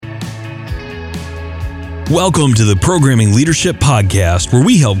Welcome to the Programming Leadership Podcast, where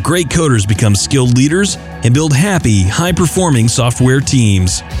we help great coders become skilled leaders and build happy, high-performing software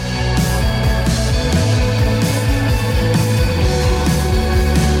teams.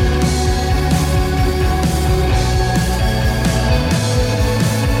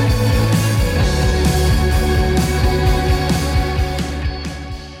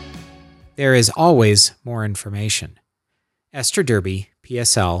 There is always more information. Esther Derby,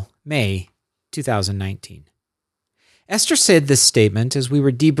 PSL, May 2019. Esther said this statement as we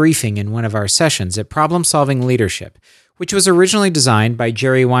were debriefing in one of our sessions at Problem Solving Leadership, which was originally designed by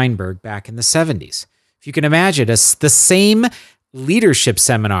Jerry Weinberg back in the 70s. If you can imagine, the same leadership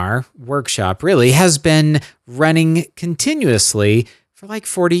seminar, workshop really, has been running continuously for like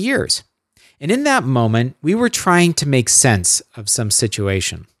 40 years. And in that moment, we were trying to make sense of some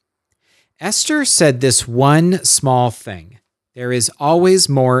situation. Esther said this one small thing: there is always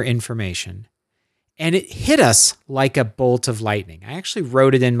more information. And it hit us like a bolt of lightning. I actually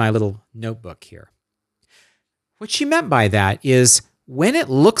wrote it in my little notebook here. What she meant by that is when it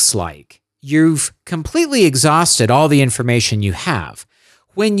looks like you've completely exhausted all the information you have,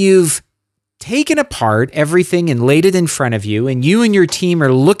 when you've taken apart everything and laid it in front of you, and you and your team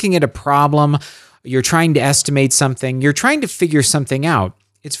are looking at a problem, you're trying to estimate something, you're trying to figure something out,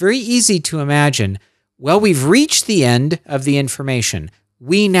 it's very easy to imagine, well, we've reached the end of the information.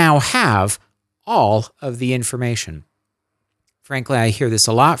 We now have all of the information. Frankly, I hear this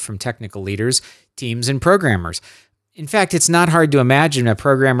a lot from technical leaders, teams, and programmers. In fact, it's not hard to imagine a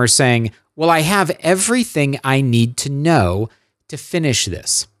programmer saying, well, I have everything I need to know to finish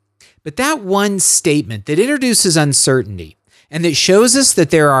this. But that one statement that introduces uncertainty and that shows us that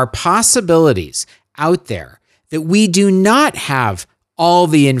there are possibilities out there, that we do not have all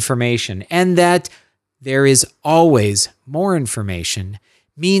the information and that there is always more information,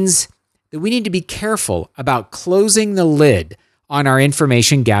 means that we need to be careful about closing the lid on our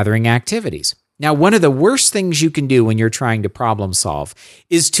information gathering activities. Now, one of the worst things you can do when you're trying to problem solve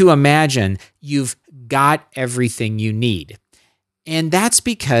is to imagine you've got everything you need. And that's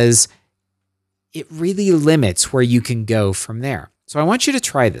because it really limits where you can go from there. So I want you to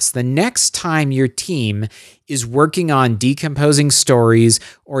try this. The next time your team is working on decomposing stories,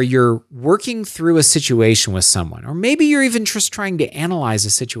 or you're working through a situation with someone, or maybe you're even just trying to analyze a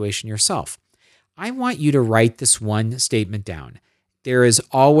situation yourself, I want you to write this one statement down. There is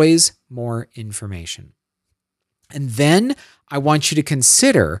always more information. And then I want you to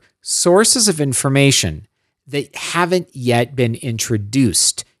consider sources of information that haven't yet been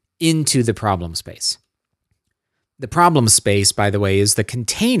introduced into the problem space. The problem space, by the way, is the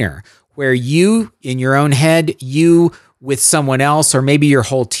container where you, in your own head, you with someone else, or maybe your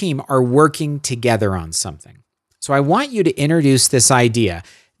whole team, are working together on something. So I want you to introduce this idea.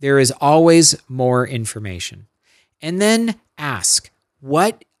 There is always more information. And then ask,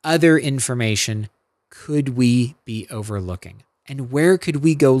 what other information could we be overlooking? And where could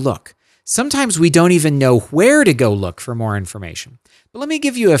we go look? Sometimes we don't even know where to go look for more information. But let me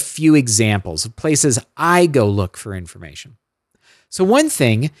give you a few examples of places I go look for information. So one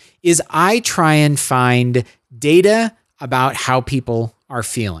thing is I try and find data about how people are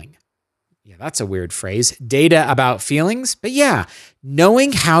feeling. Yeah, that's a weird phrase. Data about feelings. But yeah,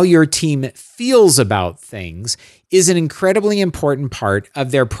 knowing how your team feels about things is an incredibly important part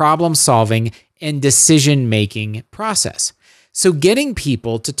of their problem solving and decision-making process. So getting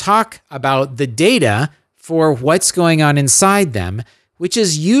people to talk about the data for what's going on inside them, which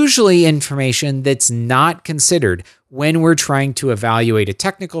is usually information that's not considered when we're trying to evaluate a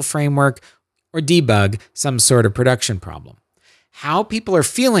technical framework or debug some sort of production problem. How people are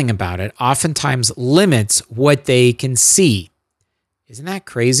feeling about it oftentimes limits what they can see. Isn't that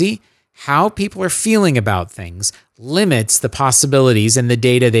crazy? How people are feeling about things limits the possibilities and the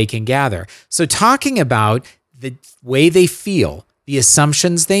data they can gather. So talking about the way they feel, the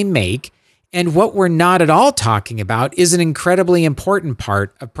assumptions they make, and what we're not at all talking about is an incredibly important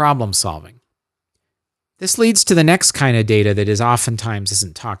part of problem solving. This leads to the next kind of data that is oftentimes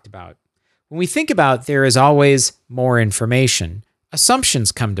isn't talked about. When we think about there is always more information,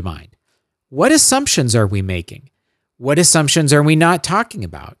 assumptions come to mind. What assumptions are we making? What assumptions are we not talking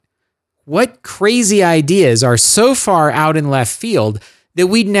about? What crazy ideas are so far out in left field that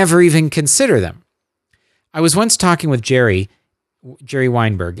we'd never even consider them? I was once talking with Jerry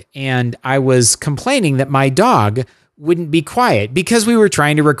Weinberg, and I was complaining that my dog wouldn't be quiet because we were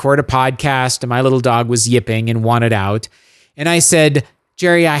trying to record a podcast and my little dog was yipping and wanted out. And I said,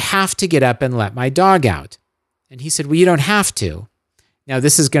 Jerry, I have to get up and let my dog out. And he said, well, you don't have to. Now,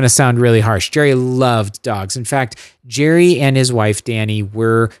 this is going to sound really harsh. Jerry loved dogs. In fact, Jerry and his wife, Danny,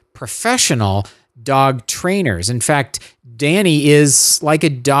 were professional dog trainers. In fact, Danny is like a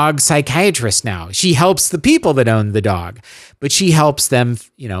dog psychiatrist now. She helps the people that own the dog, but she helps them,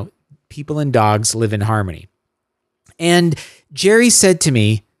 people and dogs live in harmony. And Jerry said to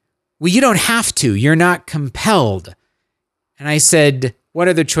me, well, you don't have to. You're not compelled. And I said, what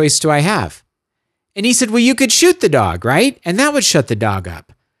other choice do I have? And he said, well, you could shoot the dog, right? And that would shut the dog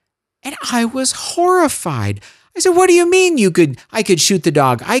up. And I was horrified. I said, what do you mean I could shoot the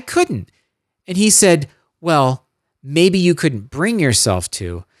dog? I couldn't. And he said, well, maybe you couldn't bring yourself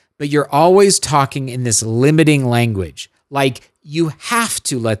to, but you're always talking in this limiting language, like you have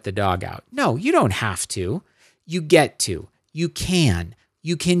to let the dog out. No, you don't have to. You get to. You can.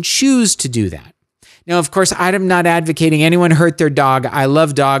 You can choose to do that. Now, of course, I'm not advocating anyone hurt their dog. I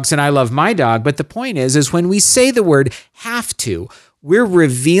love dogs and I love my dog. But the point is when we say the word have to, we're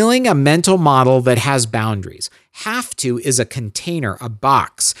revealing a mental model that has boundaries. Have to is a container, a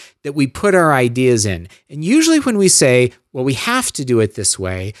box that we put our ideas in. And usually when we say, well, we have to do it this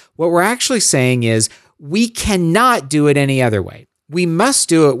way, what we're actually saying is we cannot do it any other way. We must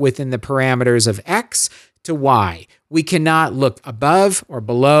do it within the parameters of X to Y. We cannot look above or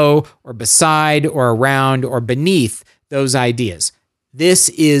below or beside or around or beneath those ideas. This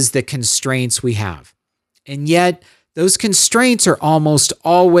is the constraints we have. And yet, those constraints are almost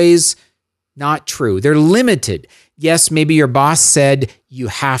always not true. They're limited. Yes, maybe your boss said you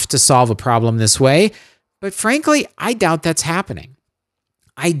have to solve a problem this way, but frankly, I doubt that's happening.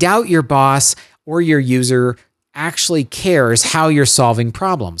 I doubt your boss or your user actually cares how you're solving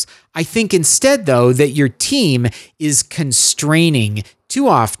problems. I think instead, though, that your team is constraining too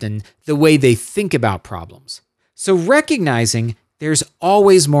often the way they think about problems. So recognizing there's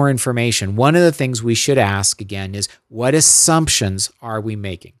always more information, one of the things we should ask again is, what assumptions are we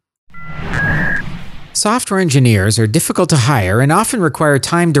making? Software engineers are difficult to hire and often require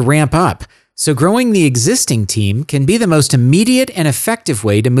time to ramp up. So growing the existing team can be the most immediate and effective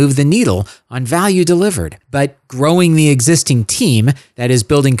way to move the needle on value delivered. But growing the existing team, that is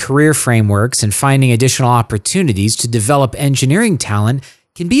building career frameworks and finding additional opportunities to develop engineering talent,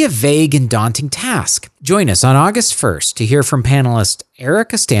 can be a vague and daunting task. Join us on August 1st to hear from panelists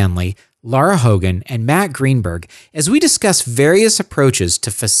Erica Stanley, Laura Hogan, and Matt Greenberg as we discuss various approaches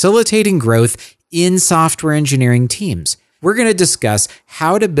to facilitating growth in software engineering teams. We're going to discuss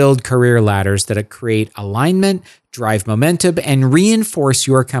how to build career ladders that create alignment, drive momentum, and reinforce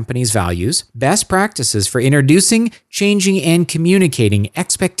your company's values, best practices for introducing, changing, and communicating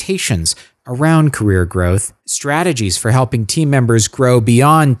expectations around career growth, strategies for helping team members grow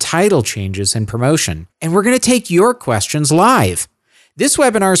beyond title changes and promotion. And we're going to take your questions live. This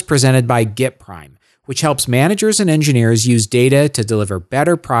webinar is presented by GitPrime, which helps managers and engineers use data to deliver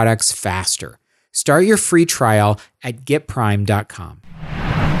better products faster. Start your free trial at getprime.com.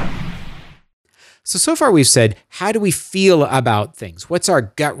 So far we've said, how do we feel about things? What's our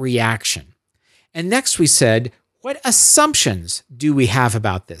gut reaction? And next we said, what assumptions do we have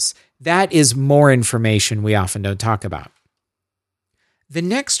about this? That is more information we often don't talk about. The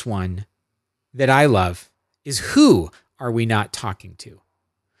next one that I love is, who are we not talking to?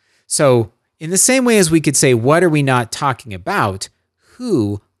 So in the same way as we could say, what are we not talking about?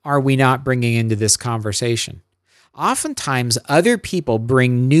 Who are we not bringing into this conversation? Oftentimes, other people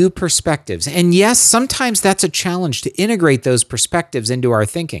bring new perspectives. And yes, sometimes that's a challenge to integrate those perspectives into our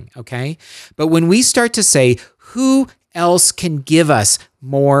thinking, okay? But when we start to say, who else can give us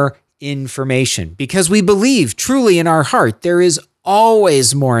more information? Because we believe truly in our heart, there is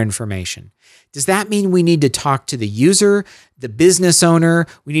always more information. Does that mean we need to talk to the user, the business owner?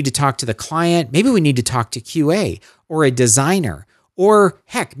 We need to talk to the client? Maybe we need to talk to QA or a designer. Or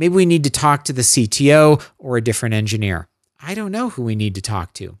heck, maybe we need to talk to the CTO or a different engineer. I don't know who we need to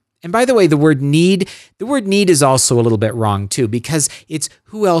talk to. And by the way, the word need is also a little bit wrong too, because it's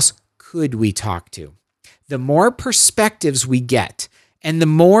who else could we talk to? The more perspectives we get, and the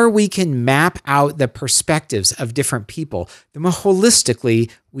more we can map out the perspectives of different people, the more holistically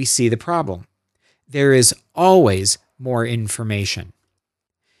we see the problem. There is always more information.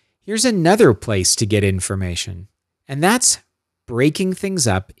 Here's another place to get information, and that's breaking things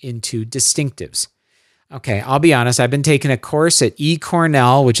up into distinctives. Okay, I'll be honest, I've been taking a course at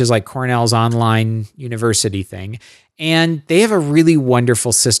eCornell, which is like Cornell's online university thing, and they have a really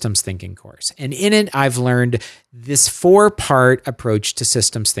wonderful systems thinking course. And in it, I've learned this 4-part approach to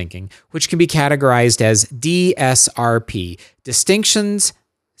systems thinking, which can be categorized as DSRP: distinctions,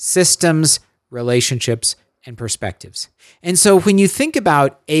 systems, relationships, and perspectives. And so when you think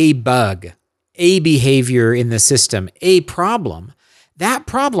about a bug, a behavior in the system, a problem, that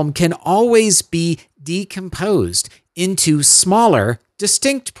problem can always be decomposed into smaller,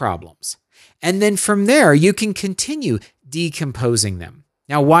 distinct problems. And then from there, you can continue decomposing them.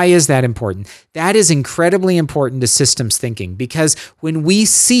 Now, why is that important? That is incredibly important to systems thinking, because when we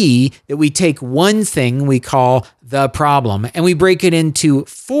see that we take one thing we call the problem and we break it into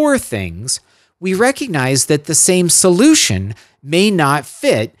 4 things, we recognize that the same solution may not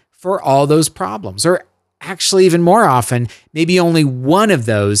fit for all those problems. Or actually, even more often, maybe only one of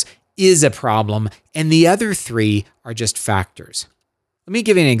those is a problem and the other 3 are just factors. Let me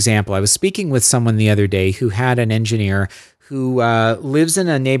give you an example. I was speaking with someone the other day who had an engineer who lives in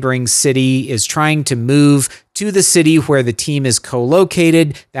a neighboring city, is trying to move to the city where the team is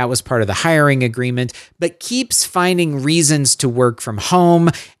co-located. That was part of the hiring agreement, but keeps finding reasons to work from home.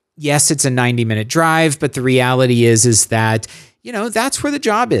 Yes, it's a 90-minute drive, but the reality is that that's where the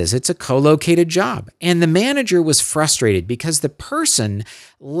job is. It's a co-located job. And the manager was frustrated because the person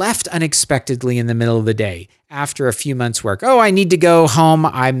left unexpectedly in the middle of the day after a few months' work. Oh, I need to go home.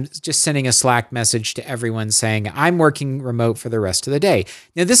 I'm just sending a Slack message to everyone saying I'm working remote for the rest of the day.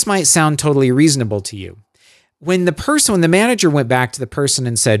 Now, this might sound totally reasonable to you. When the manager went back to the person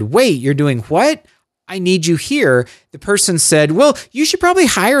and said, wait, you're doing what? I need you here. The person said, well, you should probably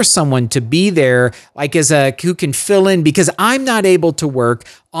hire someone to be there, who can fill in, because I'm not able to work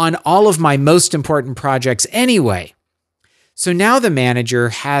on all of my most important projects anyway. So now the manager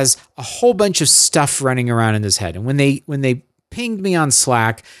has a whole bunch of stuff running around in his head. And when they pinged me on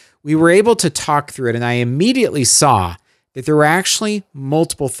Slack, we were able to talk through it. And I immediately saw that there were actually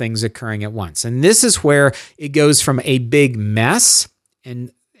multiple things occurring at once. And this is where it goes from a big mess,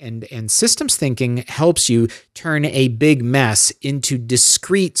 and systems thinking helps you turn a big mess into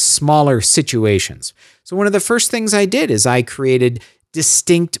discrete, smaller situations. So one of the first things I did is I created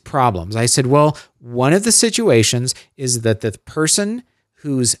distinct problems. I said, well, one of the situations is that the person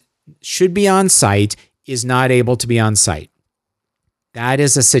who should be on site is not able to be on site. That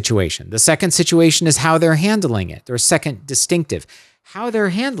is a situation. The second situation is how they're handling it. Their second distinctive, how they're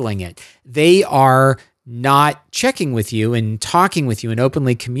handling it. They are not checking with you and talking with you and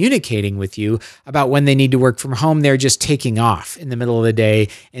openly communicating with you about when they need to work from home. They're just taking off in the middle of the day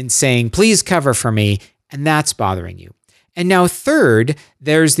and saying, please cover for me. And that's bothering you. And now third,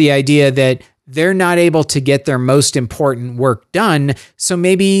 there's the idea that they're not able to get their most important work done. So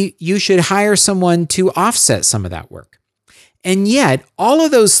maybe you should hire someone to offset some of that work. And yet all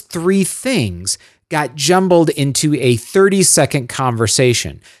of those 3 things got jumbled into a 30-second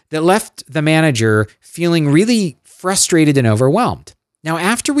conversation that left the manager feeling really frustrated and overwhelmed. Now,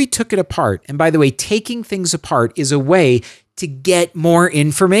 after we took it apart, and by the way, taking things apart is a way to get more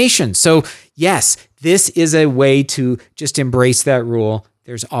information. So yes, this is a way to just embrace that rule.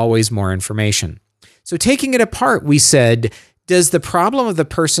 There's always more information. So taking it apart, we said, does the problem of the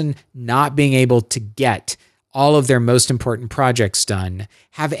person not being able to get all of their most important projects done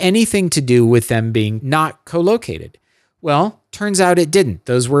have anything to do with them being not co-located? Well, turns out it didn't.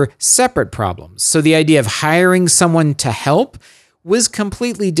 Those were separate problems. So the idea of hiring someone to help was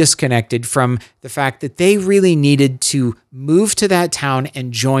completely disconnected from the fact that they really needed to move to that town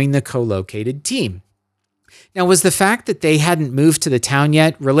and join the co-located team. Now, was the fact that they hadn't moved to the town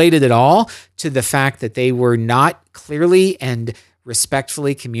yet related at all to the fact that they were not clearly and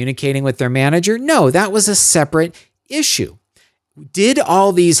respectfully communicating with their manager? No, that was a separate issue. Did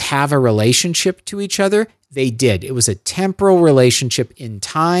all these have a relationship to each other? They did. It was a temporal relationship in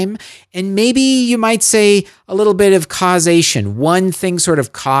time. And maybe you might say a little bit of causation. One thing sort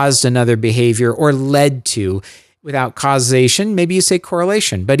of caused another behavior or led to. Without causation, maybe you say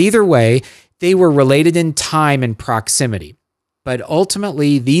correlation. But either way, they were related in time and proximity. But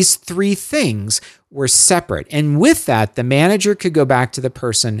ultimately, these 3 things were separate. And with that, the manager could go back to the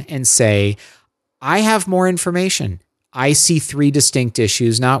person and say, I have more information. I see 3 distinct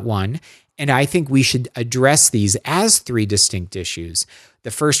issues, not one. And I think we should address these as 3 distinct issues.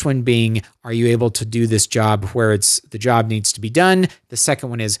 The first one being, are you able to do this job where the job needs to be done? The second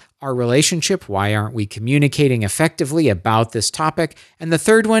one is our relationship. Why aren't we communicating effectively about this topic? And the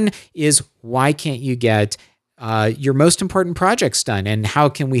third one is, why can't you get your most important projects done? And how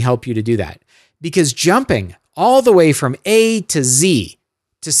can we help you to do that? Because jumping all the way from A to Z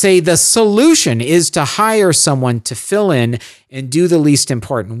to say the solution is to hire someone to fill in and do the least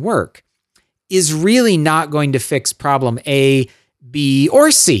important work is really not going to fix problem A, B,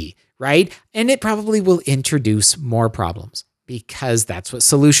 or C, right? And it probably will introduce more problems because that's what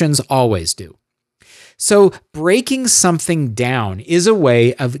solutions always do. So breaking something down is a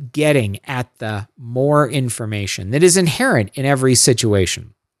way of getting at the more information that is inherent in every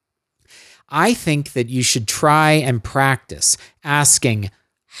situation. I think that you should try and practice asking,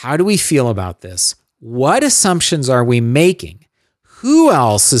 how do we feel about this? What assumptions are we making? Who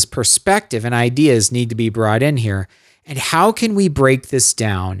else's perspective and ideas need to be brought in here? And how can we break this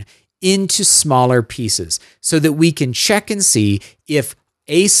down into smaller pieces so that we can check and see if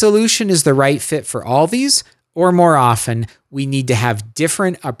a solution is the right fit for all these, or more often, we need to have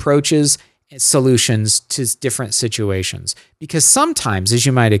different approaches and solutions to different situations. Because sometimes, as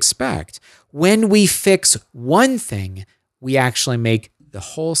you might expect, when we fix one thing, we actually make the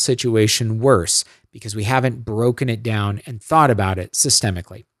whole situation worse because we haven't broken it down and thought about it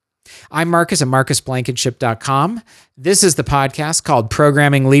systemically. I'm Marcus at marcusblankenship.com. This is the podcast called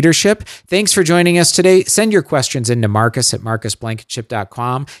Programming Leadership. Thanks for joining us today. Send your questions into Marcus at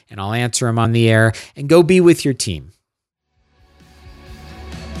marcusblankenship.com and I'll answer them on the air. And go be with your team.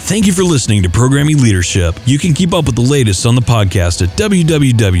 Thank you for listening to Programming Leadership. You can keep up with the latest on the podcast at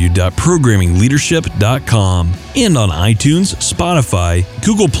www.programmingleadership.com and on iTunes, Spotify,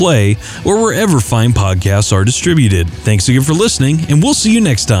 Google Play, or wherever fine podcasts are distributed. Thanks again for listening, and we'll see you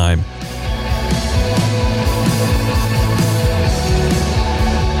next time.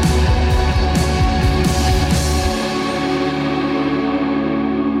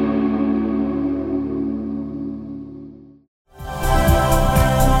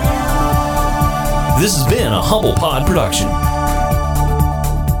 This has been a Humble Pod production.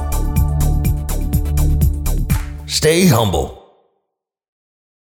 Stay humble.